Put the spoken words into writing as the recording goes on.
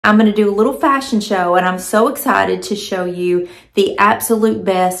I'm going to do a little fashion show, and I'm so excited to show you the absolute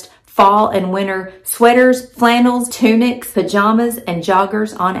best fall and winter sweaters, flannels, tunics, pajamas, and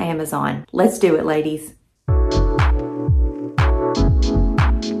joggers on Amazon. Let's do it, ladies.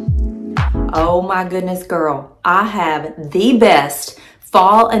 Oh my goodness, girl. I have the best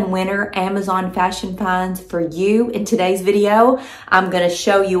fall and winter Amazon fashion finds for you. In today's video, I'm going to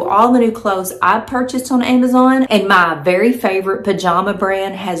show you all the new clothes I purchased on Amazon, and my very favorite pajama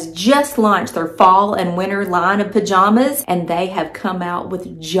brand has just launched their fall and winter line of pajamas, and they have come out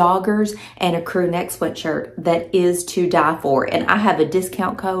with joggers and a crew neck sweatshirt that is to die for. And I have a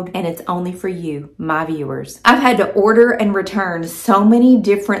discount code, and it's only for you, my viewers. I've had to order and return so many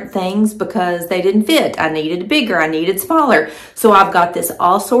different things because they didn't fit. I needed bigger, I needed smaller. So I've got this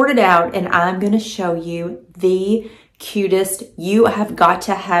all sorted out, and I'm going to show you the cutest. You have got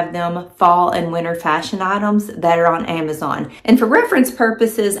to have them fall and winter fashion items that are on Amazon. And for reference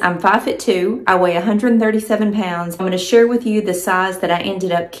purposes, I'm 5'2". I weigh 137 pounds. I'm going to share with you the size that I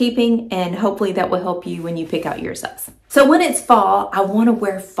ended up keeping, and hopefully that will help you when you pick out your size. So when it's fall, I want to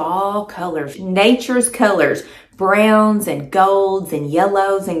wear fall colors, nature's colors, browns and golds and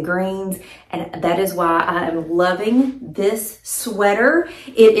yellows and greens, and that is why I am loving this sweater.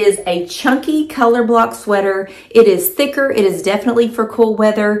 It is a chunky color block sweater. It is thicker. It is definitely for cool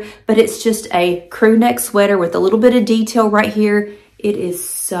weather, but it's just a crew neck sweater with a little bit of detail right here. It is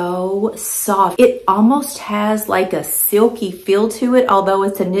so soft. It almost has like a silky feel to it, although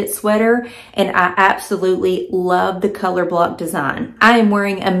it's a knit sweater, and I absolutely love the color block design. I am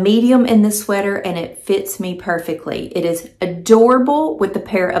wearing a medium in this sweater, and it fits me perfectly. It is adorable with a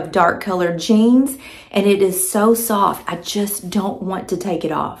pair of dark colored jeans, and it is so soft. I just don't want to take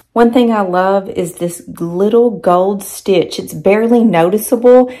it off. One thing I love is this little gold stitch. It's barely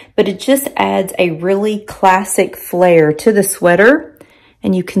noticeable, but it just adds a really classic flair to the sweater.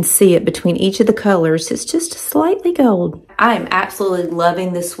 And you can see it between each of the colors. It's just slightly gold. I am absolutely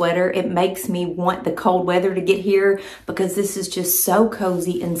loving this sweater. It makes me want the cold weather to get here because this is just so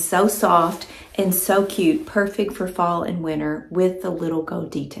cozy and so soft and so cute. Perfect for fall and winter with the little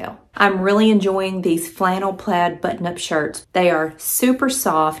gold detail. I'm really enjoying these flannel plaid button-up shirts. They are super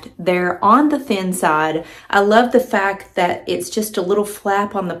soft. They're on the thin side. I love the fact that it's just a little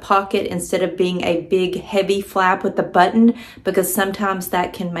flap on the pocket instead of being a big heavy flap with the button, because sometimes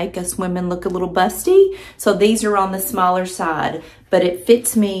that can make us women look a little busty. So these are on the smaller side, but it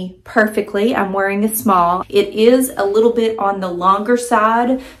fits me perfectly. I'm wearing a small. It is a little bit on the longer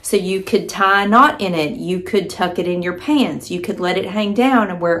side, so you could tie a knot in it. You could tuck it in your pants. You could let it hang down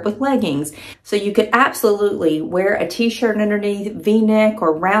and wear it with leggings. So you could absolutely wear a t-shirt underneath, V-neck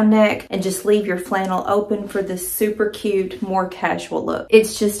or round neck, and just leave your flannel open for this super cute, more casual look.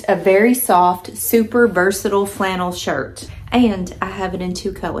 It's just a very soft, super versatile flannel shirt. And I have it in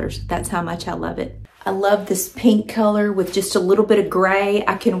 2 colors. That's how much I love it. I love this pink color with just a little bit of gray.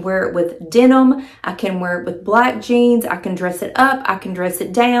 I can wear it with denim. I can wear it with black jeans. I can dress it up. I can dress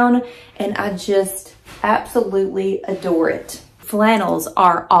it down. And I just absolutely adore it. Flannels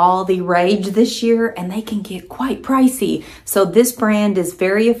are all the rage this year, and they can get quite pricey. So this brand is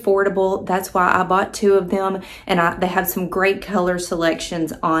very affordable. That's why I bought 2 of them, and they have some great color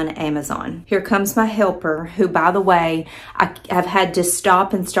selections on Amazon. Here comes my helper, who, by the way, I've had to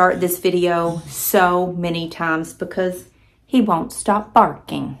stop and start this video so many times because he won't stop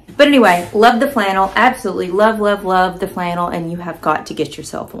barking. But anyway, love the flannel. Absolutely love, love, love the flannel, and you have got to get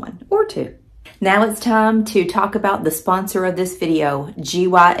yourself 1 or 2. Now it's time to talk about the sponsor of this video,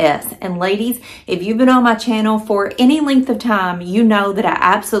 GYS. And ladies, if you've been on my channel for any length of time, you know that I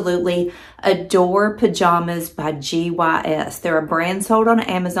absolutely adore pajamas by GYS. They're a brand sold on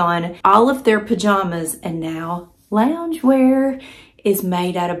Amazon. All of their pajamas and now loungewear is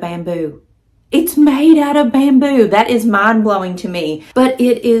made out of bamboo. It's made out of bamboo. That is mind-blowing to me. But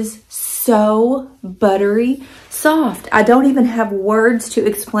it is so buttery soft. I don't even have words to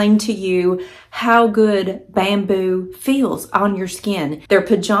explain to you how good bamboo feels on your skin. Their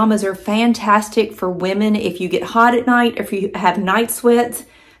pajamas are fantastic for women if you get hot at night, if you have night sweats.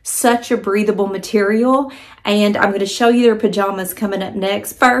 Such a breathable material, and I'm going to show you their pajamas coming up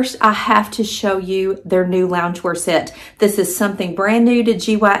next. First, I have to show you their new loungewear set. This is something brand new to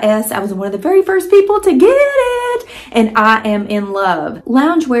GYS. I was one of the very first people to get it, and I am in love.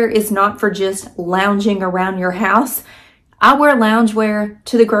 Loungewear is not for just lounging around your house. I wear loungewear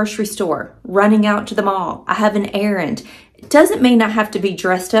to the grocery store, running out to the mall. I have an errand. It doesn't mean I have to be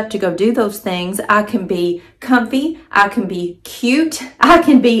dressed up to go do those things. I can be comfy, I can be cute, I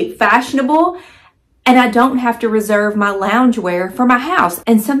can be fashionable, and I don't have to reserve my loungewear for my house.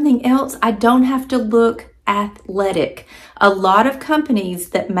 And something else, I don't have to look athletic. A lot of companies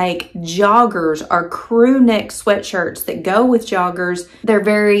that make joggers or crew neck sweatshirts that go with joggers, they're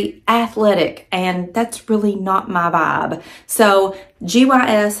very athletic, and that's really not my vibe. So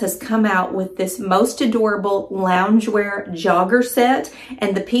GYS has come out with this most adorable loungewear jogger set,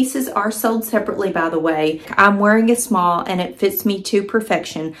 and the pieces are sold separately, by the way. I'm wearing a small and it fits me to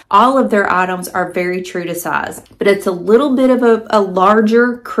perfection. All of their items are very true to size, but it's a little bit of a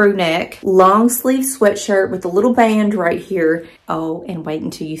larger crew neck, long sleeve sweatshirt with a little band right here. Oh, and wait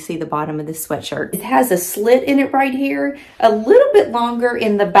until you see the bottom of this sweatshirt. It has a slit in it right here, a little bit longer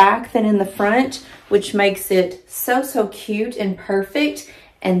in the back than in the front, which makes it so cute and perfect.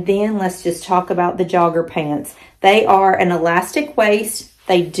 And then let's just talk about the jogger pants. They are an elastic waist.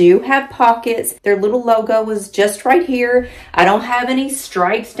 They do have pockets. Their little logo is just right here. I don't have any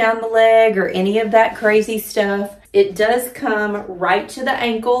stripes down the leg or any of that crazy stuff. It does come right to the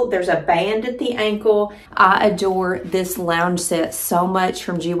ankle. There's a band at the ankle. I adore this lounge set so much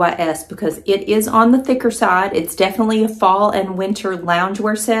from GYS because it is on the thicker side. It's definitely a fall and winter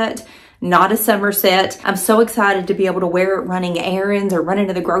loungewear set, not a summer set. I'm so excited to be able to wear it running errands or running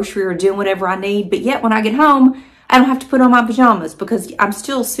to the grocery or doing whatever I need. But yet when I get home, I don't have to put on my pajamas because I'm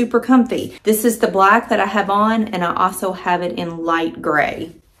still super comfy. This is the black that I have on, and I also have it in light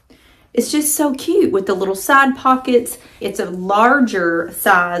gray. It's just so cute with the little side pockets. It's a larger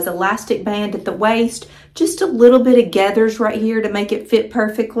size elastic band at the waist, just a little bit of gathers right here to make it fit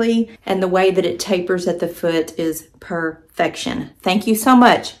perfectly. And the way that it tapers at the foot is perfection. Thank you so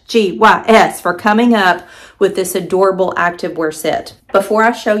much, GYS, for coming up with this adorable activewear set. Before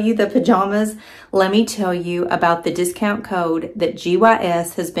I show you the pajamas, let me tell you about the discount code that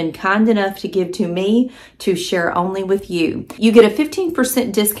GYS has been kind enough to give to me to share only with you. You get a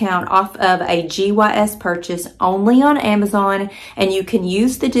 15% discount off of a GYS purchase only on Amazon, and you can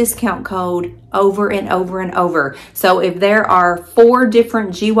use the discount code over and over and over. So if there are 4 different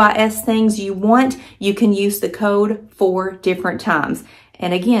GYS things you want, you can use the code 4 different times.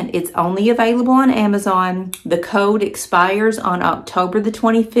 And again, it's only available on Amazon. The code expires on October the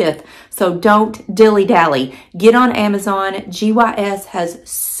 25th. So don't dilly-dally. Get on Amazon. GYS has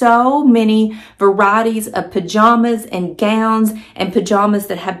so many varieties of pajamas and gowns and pajamas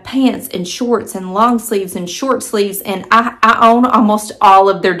that have pants and shorts and long sleeves and short sleeves. And I own almost all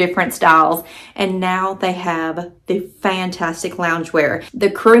of their different styles. And now they have the fantastic loungewear.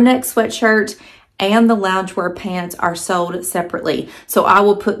 The crew neck sweatshirt and the loungewear pants are sold separately. So I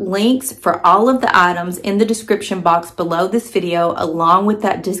will put links for all of the items in the description box below this video, along with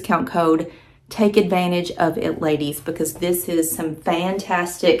that discount code. Take advantage of it, ladies, because this is some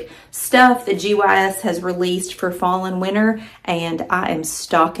fantastic stuff that GYS has released for fall and winter, and I am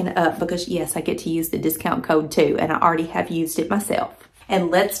stocking up because yes, I get to use the discount code too, and I already have used it myself. And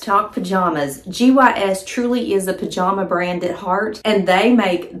let's talk pajamas. GYS truly is a pajama brand at heart, and they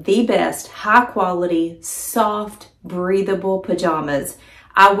make the best high quality, soft, breathable pajamas.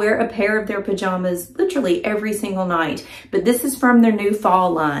 I wear a pair of their pajamas literally every single night, but this is from their new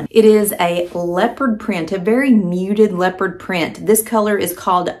fall line. It is a leopard print, a very muted leopard print. This color is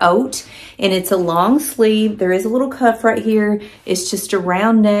called Oat, and it's a long sleeve. There is a little cuff right here. It's just a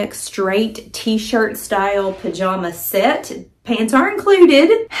round neck, straight t-shirt style pajama set. Pants are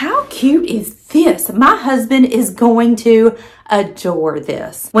included. How cute is this? My husband is going to adore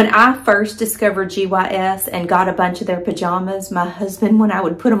this. When I first discovered GYS and got a bunch of their pajamas, my husband, when I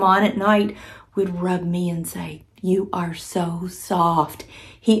would put them on at night, would rub me and say, "You are so soft."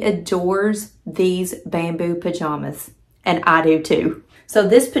 He adores these bamboo pajamas, and I do too. So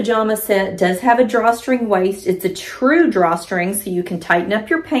this pajama set does have a drawstring waist. It's a true drawstring, so you can tighten up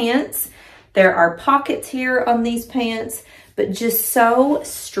your pants. There are pockets here on these pants, but just so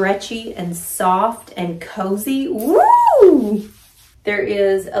stretchy and soft and cozy. Woo! There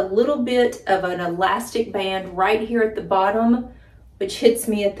is a little bit of an elastic band right here at the bottom, which hits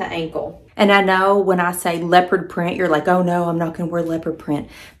me at the ankle. And I know when I say leopard print, you're like, oh no, I'm not gonna wear leopard print.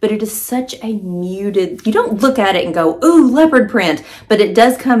 But it is such a muted, you don't look at it and go, ooh, leopard print. But it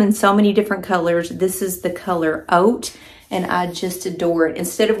does come in so many different colors. This is the color Oat, and I just adore it.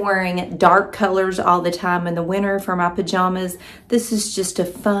 Instead of wearing dark colors all the time in the winter for my pajamas, this is just a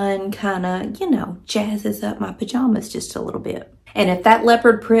fun kind of, you know, jazzes up my pajamas just a little bit. And if that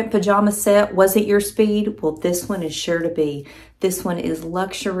leopard print pajama set wasn't your speed, well, this one is sure to be. This one is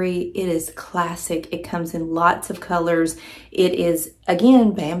luxury. It is classic. It comes in lots of colors. It is,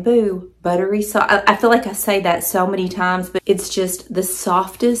 again, bamboo, buttery soft. I feel like I say that so many times, but it's just the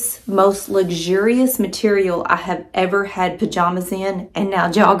softest, most luxurious material I have ever had pajamas in, and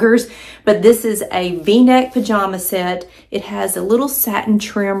now joggers. But this is a V-neck pajama set. It has a little satin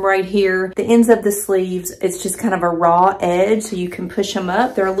trim right here. The ends of the sleeves, it's just kind of a raw edge, so you can push them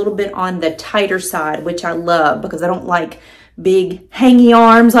up. They're a little bit on the tighter side, which I love because I don't like big hangy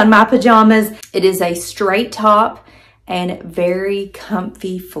arms on my pajamas. It is a straight top and very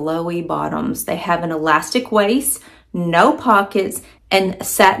comfy, flowy bottoms. They have an elastic waist, no pockets, and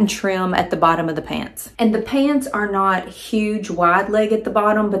satin trim at the bottom of the pants. And the pants are not huge wide leg at the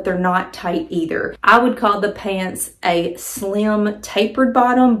bottom, but they're not tight either. I would call the pants a slim tapered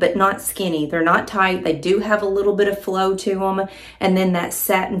bottom, but not skinny. They're not tight. They do have a little bit of flow to them. And then that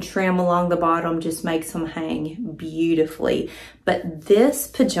satin trim along the bottom just makes them hang beautifully. But this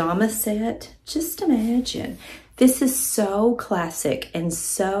pajama set, just imagine, this is so classic and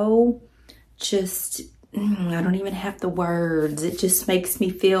so just, I don't even have the words. It just makes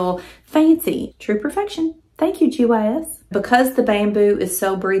me feel fancy. True perfection. Thank you, GYS. Because the bamboo is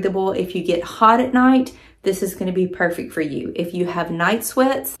so breathable, if you get hot at night, this is going to be perfect for you. If you have night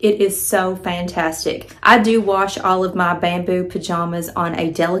sweats, it is so fantastic. I do wash all of my bamboo pajamas on a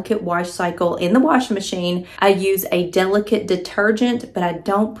delicate wash cycle in the washing machine. I use a delicate detergent, but I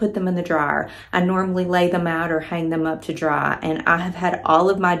don't put them in the dryer. I normally lay them out or hang them up to dry. And I have had all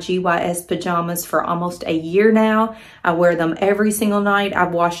of my GYS pajamas for almost a year now. I wear them every single night.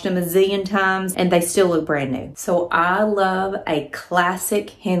 I've washed them a zillion times and they still look brand new. So I love a classic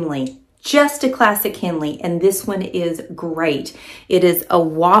Henley. Just a classic Henley, and this one is great. It is a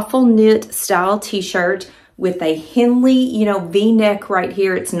waffle knit style t-shirt with a Henley, V-neck right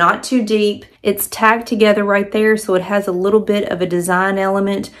here. It's not too deep. It's tacked together right there, so it has a little bit of a design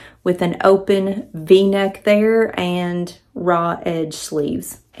element with an open V-neck there and raw edge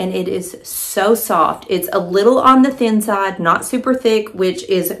sleeves. And it is so soft. It's a little on the thin side, not super thick, which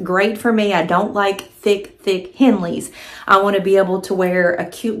is great for me. I don't like thick Henleys. I want to be able to wear a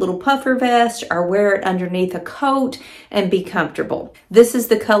cute little puffer vest or wear it underneath a coat and be comfortable. This is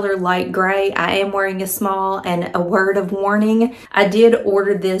the color light gray. I am wearing a small, and a word of warning, I did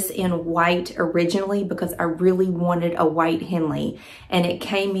order this in white originally because I really wanted a white Henley, and it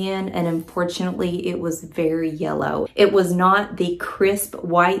came in and unfortunately it was very yellow. It was not the crisp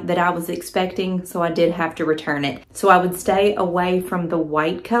white that I was expecting, so I did have to return it. So I would stay away from the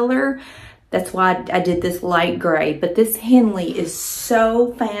white color. That's why I did this light gray, but this Henley is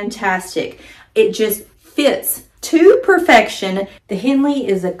so fantastic. It just fits to perfection. The Henley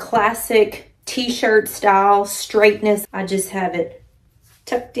is a classic t-shirt style straightness. I just have it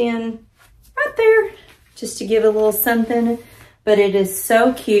tucked in right there just to give it a little something, but it is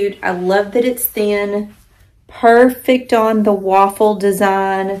so cute. I love that it's thin, perfect on the waffle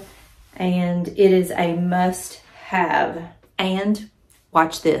design, and it is a must have. And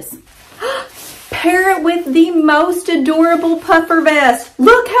watch this. Pair it with the most adorable puffer vest.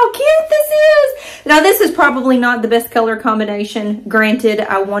 Look how cute this is. Now this is probably not the best color combination. Granted,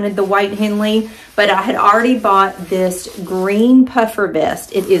 I wanted the white Henley, but I had already bought this green puffer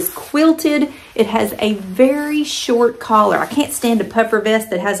vest. It is quilted. It has a very short collar. I can't stand a puffer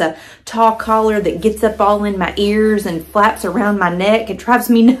vest that has a tall collar that gets up all in my ears and flaps around my neck. It drives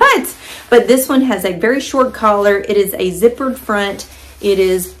me nuts. But this one has a very short collar. It is a zippered front. It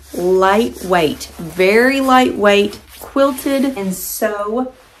is lightweight, very lightweight, quilted, and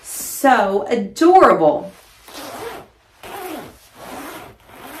so adorable.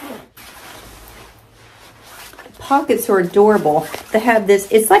 The pockets are adorable. They have this,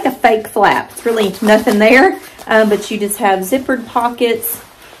 it's like a fake flap. It's really nothing there, but you just have zippered pockets.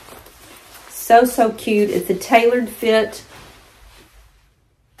 So cute. It's a tailored fit.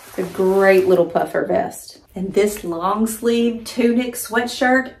 It's a great little puffer vest. And this long sleeve tunic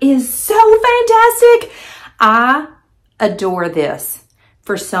sweatshirt is so fantastic. I adore this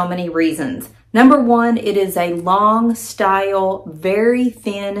for so many reasons. Number one, it is a long style, very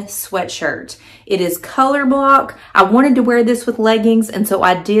thin sweatshirt. It is color block. I wanted to wear this with leggings, and so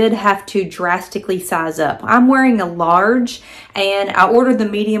I did have to drastically size up. I'm wearing a large, and I ordered the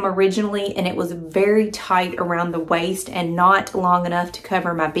medium originally, and it was very tight around the waist and not long enough to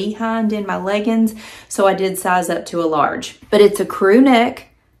cover my behind in my leggings, so I did size up to a large. But it's a crew neck,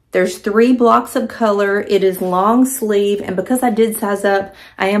 There's 3 blocks of color. It is long sleeve, and because I did size up,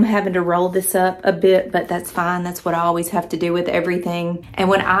 I am having to roll this up a bit, but that's fine. That's what I always have to do with everything. And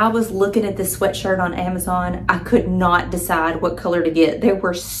when I was looking at this sweatshirt on Amazon, I could not decide what color to get. There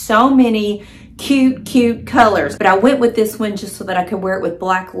were so many cute colors, but I went with this one just so that I could wear it with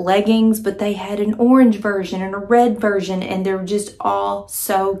black leggings, but they had an orange version and a red version, and they're just all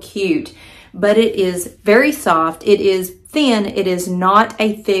so cute. But it is very soft. It is thin. It is not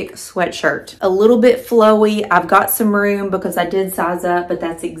a thick sweatshirt. A little bit flowy. I've got some room because I did size up, but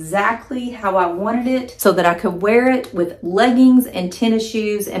that's exactly how I wanted it, so that I could wear it with leggings and tennis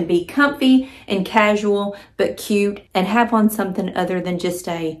shoes and be comfy and casual, but cute, and have on something other than just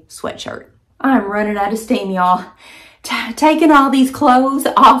a sweatshirt. I'm running out of steam, y'all. Taking all these clothes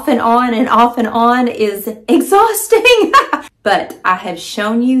off and on is exhausting. But I have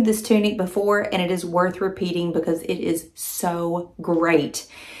shown you this tunic before, and it is worth repeating because it is so great.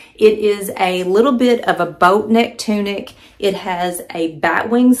 It is a little bit of a boat neck tunic. It has a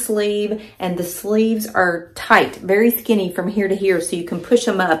batwing sleeve, and the sleeves are tight, very skinny from here to here, so you can push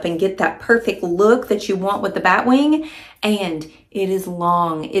them up and get that perfect look that you want with the batwing. And it is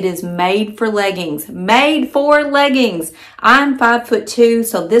long. It is made for leggings. Made for leggings. I'm 5'2",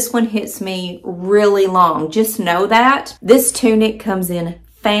 so this one hits me really long. Just know that. This tunic comes in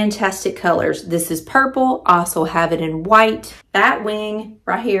fantastic colors. This is purple. I also have it in white. Batwing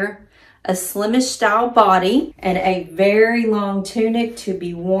right here. A slimish style body and a very long tunic to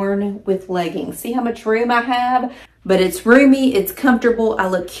be worn with leggings. See how much room I have? But it's roomy, it's comfortable, I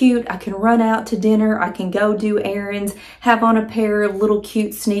look cute, I can run out to dinner, I can go do errands, have on a pair of little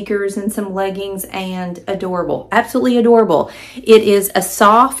cute sneakers and some leggings, and adorable, absolutely adorable. It is a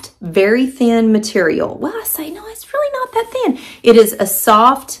soft, very thin material. Well, I say, no, it's really not that thin. It is a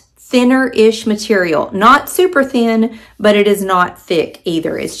soft, thinner-ish material. Not super thin, but it is not thick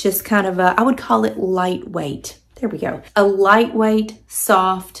either. It's just kind of a, I would call it lightweight. There we go. A lightweight,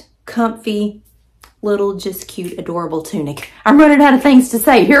 soft, comfy, little, just cute, adorable tunic. I'm running out of things to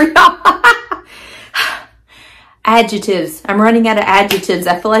say. Here we go. Adjectives. I'm running out of adjectives.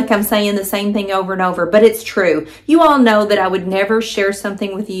 I feel like I'm saying the same thing over and over, but it's true. You all know that I would never share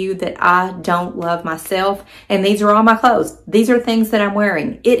something with you that I don't love myself, and these are all my clothes. These are things that I'm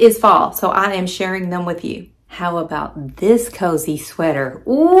wearing. It is fall, so I am sharing them with you. How about this cozy sweater?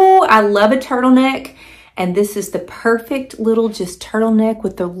 Ooh, I love a turtleneck. And this is the perfect little just turtleneck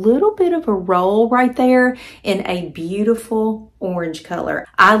with a little bit of a roll right there in a beautiful orange color.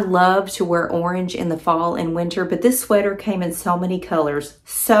 I love to wear orange in the fall and winter, but this sweater came in so many colors,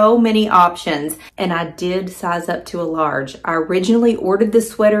 so many options, and I did size up to a large. I originally ordered this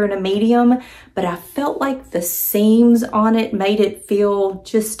sweater in a medium, but I felt like the seams on it made it feel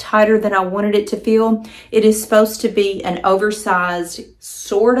just tighter than I wanted it to feel. It is supposed to be an oversized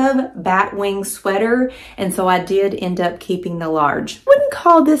sort of batwing sweater, and so I did end up keeping the large. Wouldn't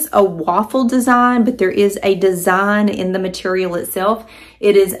call this a waffle design, but there is a design in the material itself.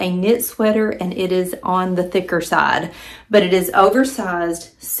 It is a knit sweater, and it is on the thicker side, but it is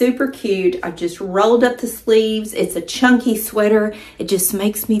oversized, super cute. I just rolled up the sleeves. It's a chunky sweater. It just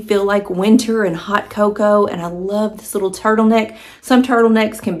makes me feel like winter and hot cocoa, and I love this little turtleneck. Some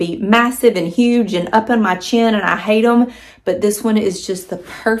turtlenecks can be massive and huge and up on my chin, and I hate them, but this one is just the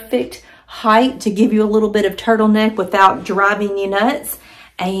perfect height to give you a little bit of turtleneck without driving you nuts.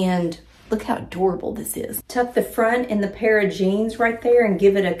 And look how adorable this is. Tuck the front in the pair of jeans right there and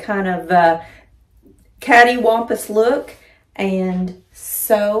give it a kind of cattywampus look. And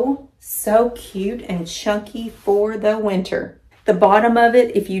so cute and chunky for the winter. The bottom of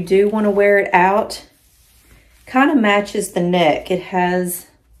it, if you do want to wear it out, kind of matches the neck. It has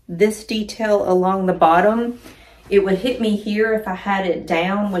this detail along the bottom. It would hit me here if I had it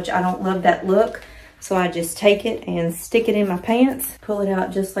down, which I don't love that look. So I just take it and stick it in my pants, pull it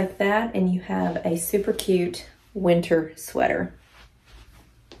out just like that, and you have a super cute winter sweater.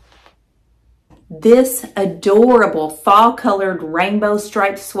 This adorable fall colored rainbow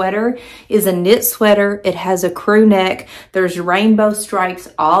striped sweater is a knit sweater. It has a crew neck. There's rainbow stripes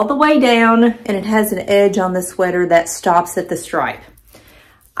all the way down, and it has an edge on the sweater that stops at the stripe.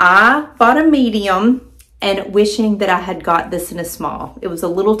 I bought a medium, and wishing that I had got this in a small. It was a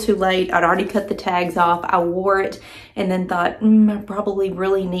little too late. I'd already cut the tags off. I wore it and then thought, I probably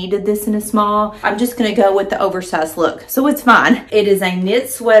really needed this in a small. I'm just gonna go with the oversized look, so it's fine. It is a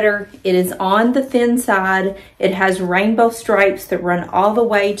knit sweater. It is on the thin side. It has rainbow stripes that run all the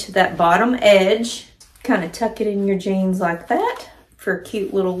way to that bottom edge. Kind of tuck it in your jeans like that for a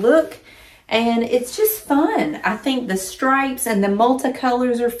cute little look. and it's just fun. I think the stripes and the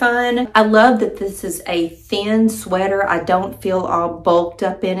multicolors are fun. I love that this is a thin sweater. I don't feel all bulked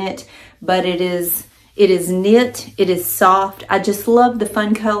up in it, but it is knit, it is soft. I just love the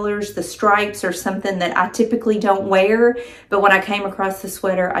fun colors. The stripes are something that I typically don't wear, but when I came across the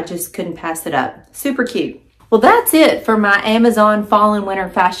sweater, I just couldn't pass it up. Super cute. Well, that's it for my Amazon fall and winter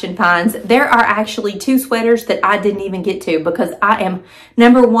fashion finds. There are actually 2 sweaters that I didn't even get to because I am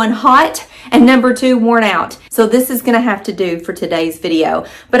number 1 hot and number 2 worn out. So this is gonna have to do for today's video.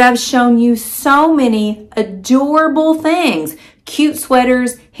 But I've shown you so many adorable things. Cute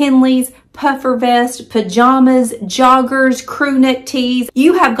sweaters, Henleys, puffer vest, pajamas, joggers, crew neck tees.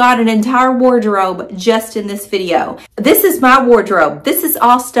 You have got an entire wardrobe just in this video. This is my wardrobe. This is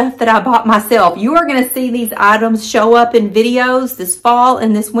all stuff that I bought myself. You are going to see these items show up in videos this fall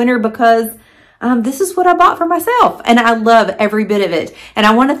and this winter because this is what I bought for myself, and I love every bit of it. And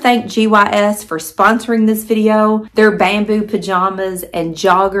I want to thank GYS for sponsoring this video. Their bamboo pajamas and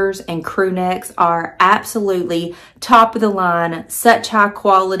joggers and crew necks are absolutely top of the line, such high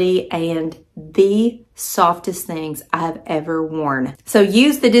quality, and the softest things I've ever worn. So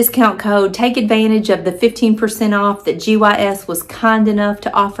use the discount code, take advantage of the 15% off that GYS was kind enough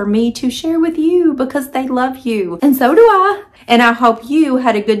to offer me to share with you because they love you. And so do I. And I hope you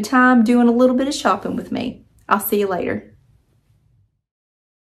had a good time doing a little bit of shopping with me. I'll see you later.